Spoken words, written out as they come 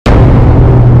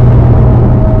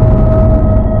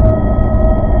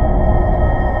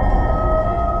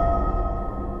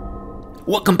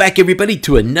Welcome back everybody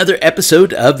to another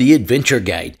episode of the Adventure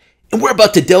Guide. And we're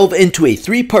about to delve into a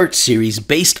three-part series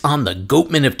based on the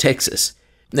Goatmen of Texas.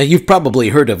 Now you've probably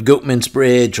heard of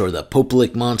Goatman'sbridge or the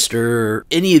Popelic Monster, or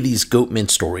any of these Goatmen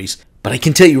stories. But I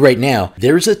can tell you right now,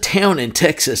 there's a town in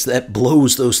Texas that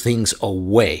blows those things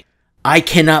away. I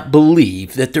cannot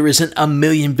believe that there isn't a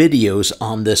million videos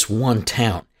on this one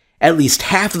town. At least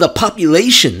half of the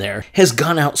population there has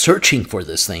gone out searching for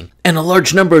this thing. And a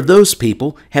large number of those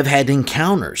people have had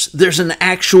encounters. There's an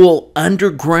actual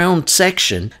underground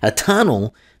section, a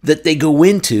tunnel, that they go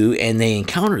into and they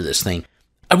encounter this thing.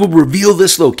 I will reveal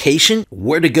this location,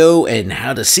 where to go, and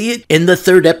how to see it in the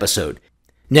third episode.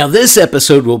 Now this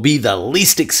episode will be the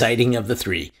least exciting of the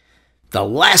three. The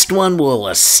last one will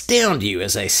astound you,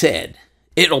 as I said.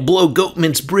 It'll blow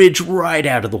goatman'sbridge right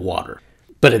out of the water.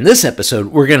 But in this episode,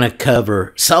 we're going to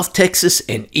cover South Texas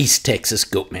and East Texas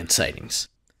goatman sightings.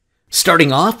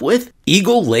 Starting off with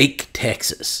Eagle Lake,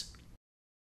 Texas.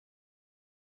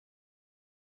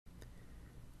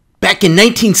 Back in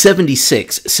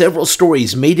 1976, several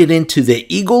stories made it into the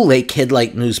Eagle Lake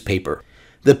Headlight newspaper.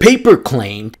 The paper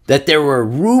claimed that there were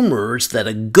rumors that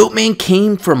a goatman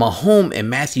came from a home in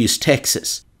Matthews,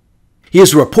 Texas. He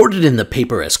is reported in the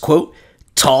paper as, quote,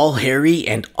 tall, hairy,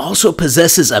 and also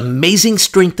possesses amazing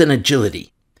strength and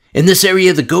agility. In this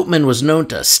area, the goatman was known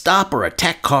to stop or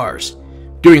attack cars.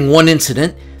 During one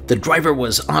incident, the driver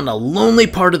was on a lonely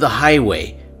part of the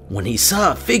highway when he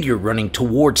saw a figure running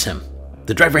towards him.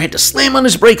 The driver had to slam on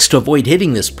his brakes to avoid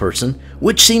hitting this person,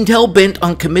 which seemed hell-bent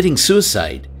on committing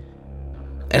suicide.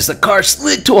 As the car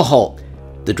slid to a halt,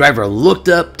 the driver looked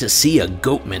up to see a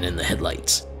goatman in the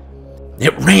headlights.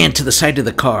 It ran to the side of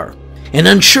the car. And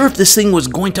unsure if this thing was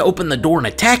going to open the door and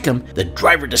attack him, the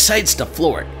driver decides to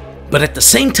floor it. But at the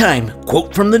same time,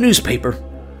 quote from the newspaper,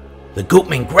 the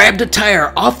goatman grabbed a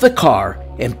tire off the car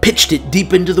and pitched it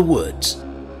deep into the woods.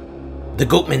 The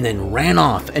goatman then ran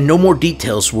off, and no more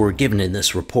details were given in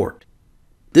this report.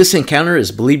 This encounter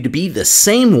is believed to be the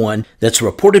same one that's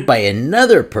reported by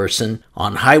another person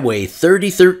on Highway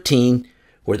 3013,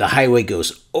 where the highway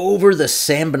goes over the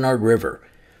San Bernard River.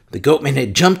 The goatman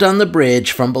had jumped on the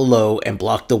bridge from below and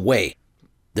blocked the way.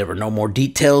 There were no more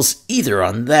details either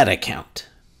on that account.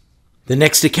 The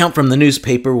next account from the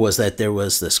newspaper was that there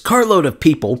was this carload of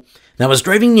people that was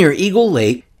driving near Eagle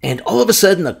Lake, and all of a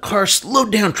sudden the car slowed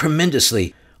down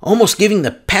tremendously, almost giving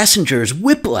the passengers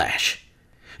whiplash.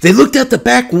 They looked out the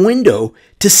back window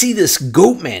to see this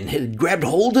goatman had grabbed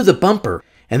hold of the bumper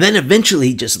and then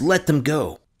eventually just let them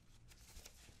go.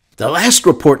 The last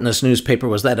report in this newspaper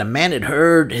was that a man had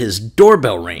heard his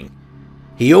doorbell ring.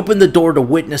 He opened the door to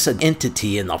witness an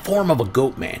entity in the form of a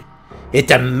goatman. It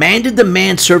demanded the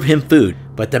man serve him food,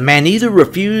 but the man either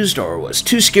refused or was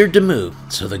too scared to move,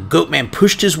 so the goatman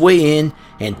pushed his way in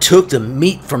and took the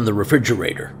meat from the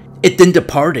refrigerator. It then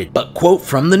departed, but quote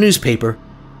from the newspaper,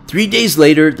 3 days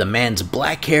later, the man's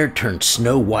black hair turned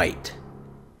snow white.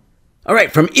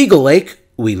 Alright, from Eagle Lake,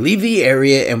 we leave the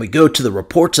area and we go to the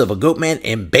reports of a goatman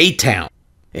in Baytown.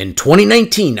 In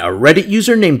 2019, a Reddit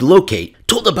user named Locate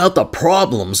told about the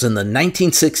problems in the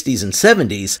 1960s and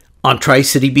 70s on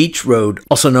Tri-City Beach Road,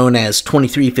 also known as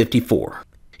 2354.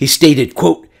 He stated,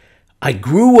 quote, I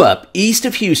grew up east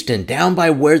of Houston down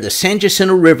by where the San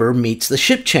Jacinto River meets the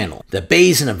Ship Channel, the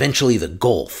bays, and eventually the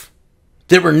Gulf.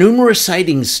 There were numerous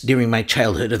sightings during my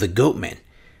childhood of the goatman.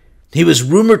 He was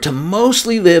rumored to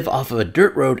mostly live off of a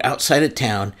dirt road outside of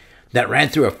town that ran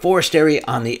through a forest area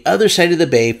on the other side of the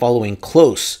bay, following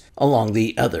close along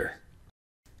the other.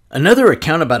 Another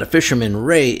account about a fisherman,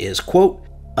 Ray, is, quote,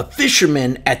 a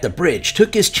fisherman at the bridge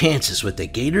took his chances with the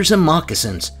gaiters and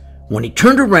moccasins. When he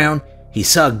turned around, he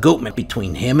saw a goatman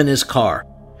between him and his car.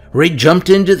 Ray jumped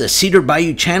into the Cedar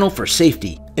Bayou channel for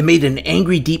safety. It made an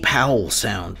angry deep howl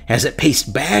sound as it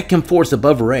paced back and forth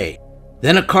above Ray.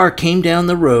 Then a car came down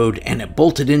the road and it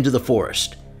bolted into the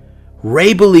forest.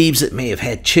 Ray believes it may have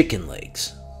had chicken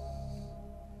legs.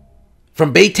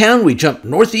 From Baytown, we jump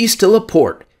northeast to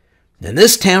Porte. In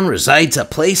this town resides a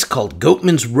place called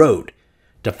Goatman's Road.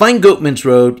 To find Goatman's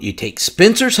Road, you take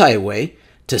Spencer's Highway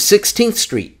to 16th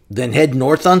Street, then head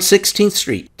north on 16th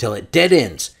Street till it dead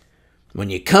ends. When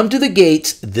you come to the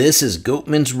gates, this is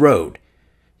Goatman's Road.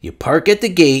 You park at the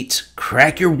gates,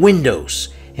 crack your windows,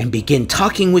 and begin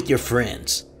talking with your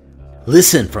friends.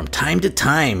 Listen from time to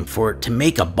time for it to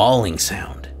make a bawling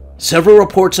sound. Several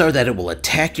reports are that it will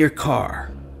attack your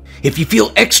car. If you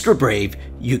feel extra brave,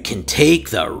 you can take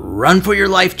the Run for Your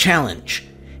Life challenge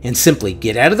and simply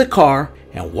get out of the car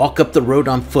and walk up the road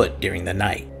on foot during the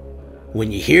night.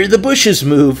 When you hear the bushes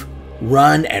move,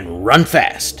 run and run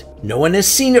fast. No one has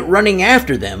seen it running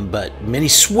after them, but many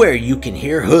swear you can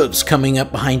hear hooves coming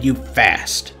up behind you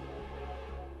fast.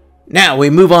 Now we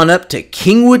move on up to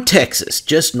Kingwood, Texas,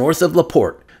 just north of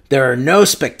LaPorte. There are no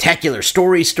spectacular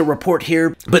stories to report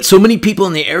here, but so many people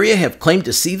in the area have claimed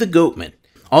to see the goatman.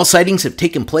 All sightings have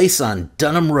taken place on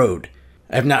Dunham Road.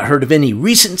 I've not heard of any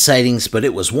recent sightings, but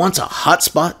it was once a hot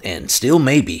spot and still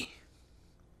may be.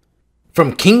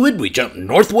 From Kingwood, we jump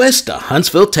northwest to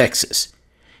Huntsville, Texas.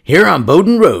 Here on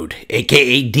Bowden Road,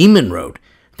 aka Demon Road,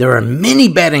 there are many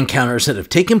bad encounters that have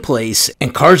taken place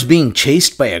and cars being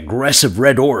chased by aggressive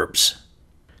red orbs.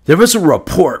 There was a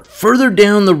report further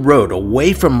down the road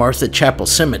away from Martha Chapel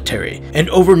Cemetery and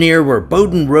over near where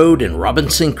Bowden Road and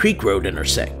Robinson Creek Road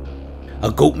intersect.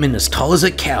 A goatman as tall as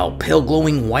a cow, pale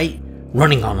glowing white,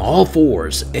 running on all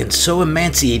fours and so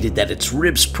emaciated that its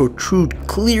ribs protrude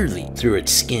clearly through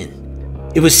its skin.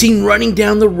 It was seen running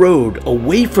down the road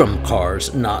away from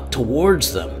cars, not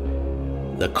towards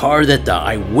them. The car that the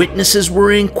eyewitnesses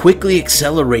were in quickly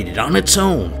accelerated on its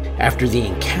own after the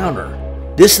encounter.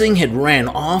 This thing had ran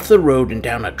off the road and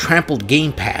down a trampled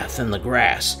game path in the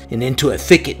grass and into a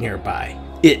thicket nearby.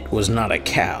 It was not a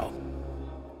cow.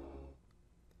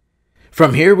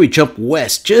 From here we jump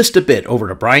west just a bit over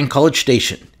to Bryan College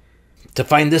Station. To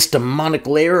find this demonic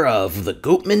lair of the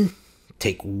goatman,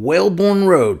 take Wellborn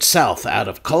Road south out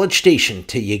of College Station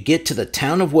till you get to the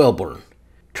town of Wellborn.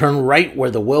 Turn right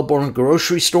where the Wellborn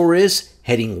grocery store is,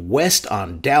 heading west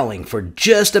on Dowling for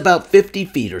just about 50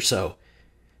 feet or so.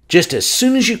 Just as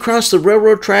soon as you cross the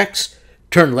railroad tracks,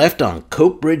 turn left on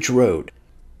Cope Bridge Road.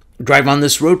 Drive on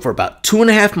this road for about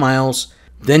 2.5 miles,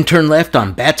 then turn left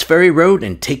on Bats Ferry Road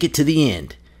and take it to the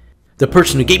end. The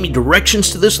person who gave me directions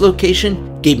to this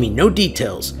location gave me no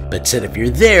details, but said if you're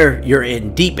there, you're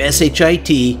in deep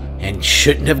SHIT and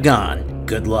shouldn't have gone.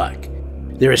 Good luck.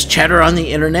 There is chatter on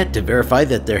the internet to verify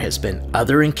that there has been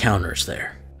other encounters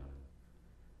there.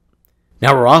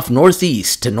 Now we're off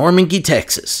northeast to Normangee,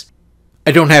 Texas.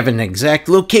 I don't have an exact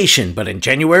location, but in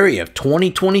January of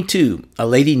 2022, a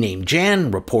lady named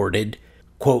Jan reported,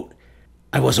 quote,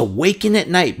 "I was awakened at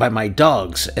night by my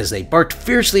dogs as they barked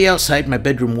fiercely outside my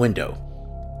bedroom window.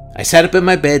 I sat up in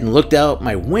my bed and looked out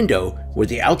my window where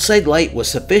the outside light was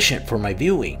sufficient for my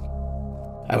viewing.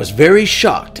 I was very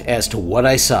shocked as to what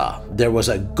I saw. There was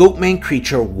a goatman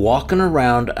creature walking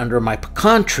around under my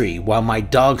pecan tree while my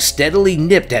dog steadily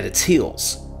nipped at its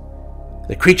heels.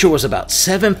 The creature was about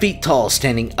 7 feet tall,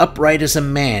 standing upright as a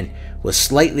man, with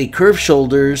slightly curved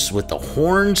shoulders with the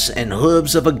horns and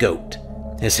hooves of a goat.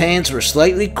 His hands were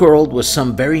slightly curled with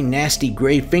some very nasty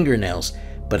gray fingernails,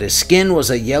 but his skin was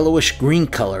a yellowish green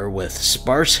color with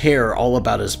sparse hair all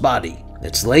about his body.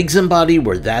 Its legs and body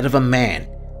were that of a man.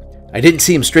 I didn't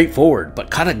see him straight forward, but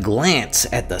caught a glance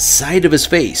at the side of his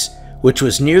face, which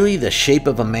was nearly the shape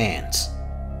of a man's.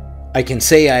 I can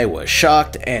say I was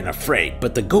shocked and afraid,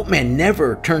 but the goatman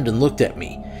never turned and looked at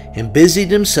me, and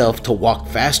busied himself to walk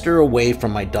faster away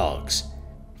from my dogs.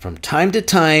 From time to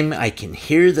time, I can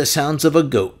hear the sounds of a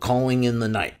goat calling in the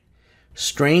night.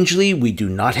 Strangely, we do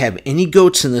not have any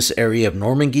goats in this area of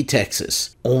Normangee,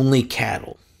 Texas, only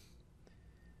cattle."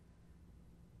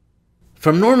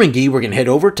 From Normangee, we're going to head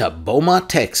over to Beaumont,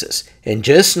 Texas, and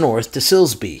just north to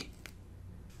Silsbee.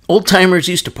 Old-timers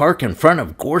used to park in front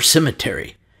of Gore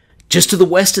Cemetery. Just to the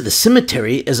west of the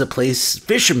cemetery is a place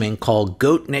fishermen call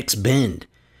Goat Neck's Bend,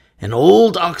 an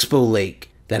old oxbow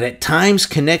lake that at times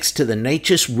connects to the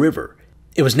Neches River.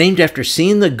 It was named after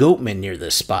seeing the goatman near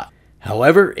this spot.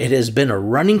 However, it has been a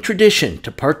running tradition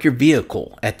to park your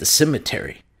vehicle at the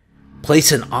cemetery.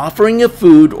 Place an offering of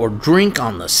food or drink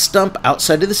on the stump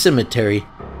outside of the cemetery,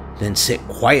 then sit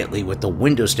quietly with the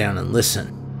windows down and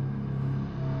listen.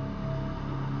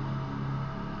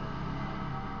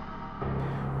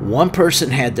 One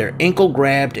person had their ankle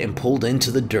grabbed and pulled into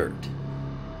the dirt.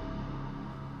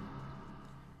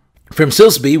 From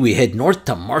Silsbee, we head north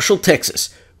to Marshall, Texas,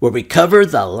 where we cover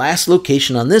the last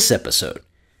location on this episode.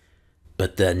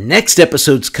 But the next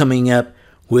episodes coming up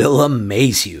will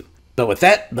amaze you. But with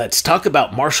that, let's talk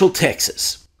about Marshall,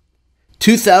 Texas.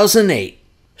 2008,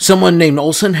 someone named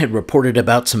Olson had reported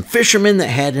about some fishermen that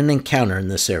had an encounter in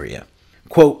this area.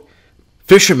 Quote,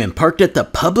 "Fishermen parked at the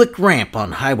public ramp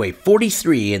on Highway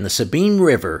 43 in the Sabine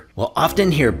River will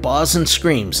often hear baws and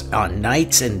screams on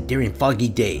nights and during foggy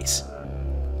days.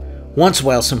 Once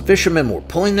while some fishermen were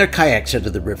pulling their kayaks out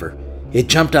of the river, it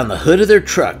jumped on the hood of their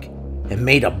truck and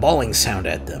made a bawling sound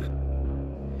at them.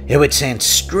 It would stand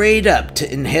straight up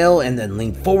to inhale and then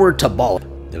lean forward to bawl.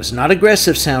 It was not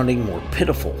aggressive sounding, more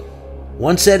pitiful.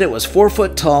 One said it was 4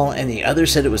 foot tall and the other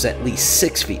said it was at least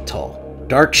 6 feet tall.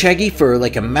 Dark shaggy fur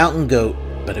like a mountain goat,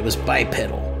 but it was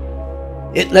bipedal.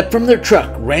 It leapt from their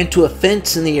truck, ran to a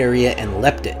fence in the area, and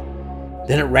leapt it.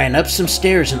 Then it ran up some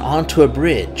stairs and onto a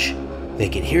bridge. They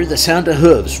could hear the sound of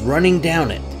hooves running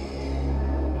down it.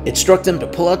 It struck them to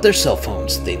pull out their cell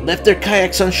phones. They left their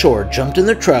kayaks on shore, jumped in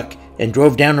their truck, and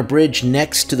drove down a bridge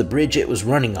next to the bridge it was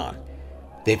running on.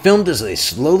 They filmed as they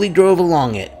slowly drove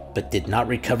along it, but did not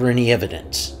recover any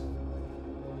evidence.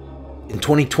 In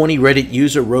 2020, Reddit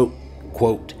user wrote,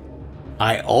 quote,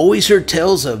 "I always heard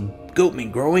tales of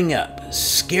goatmen growing up.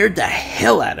 Scared the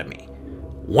hell out of me.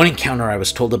 One encounter I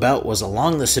was told about was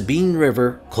along the Sabine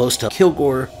River, close to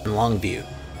Kilgore and Longview.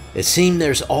 It seemed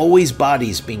there's always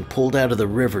bodies being pulled out of the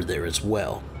river there as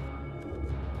well."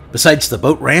 Besides the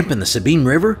boat ramp in the Sabine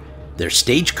River, there's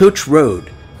Stagecoach Road,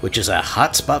 which is a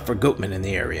hot spot for goatmen in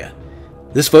the area.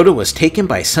 This photo was taken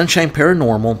by Sunshine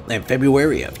Paranormal in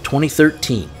February of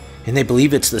 2013, and they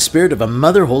believe it's the spirit of a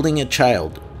mother holding a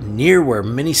child near where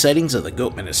many sightings of the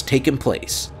goatman has taken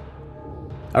place.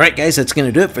 Alright guys, that's going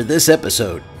to do it for this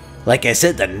episode. Like I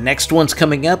said, the next ones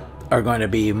coming up are going to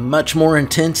be much more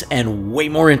intense and way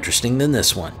more interesting than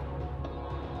this one.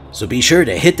 So be sure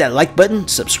to hit that like button,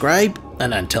 subscribe,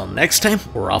 and until next time,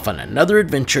 we're off on another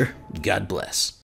adventure. God bless.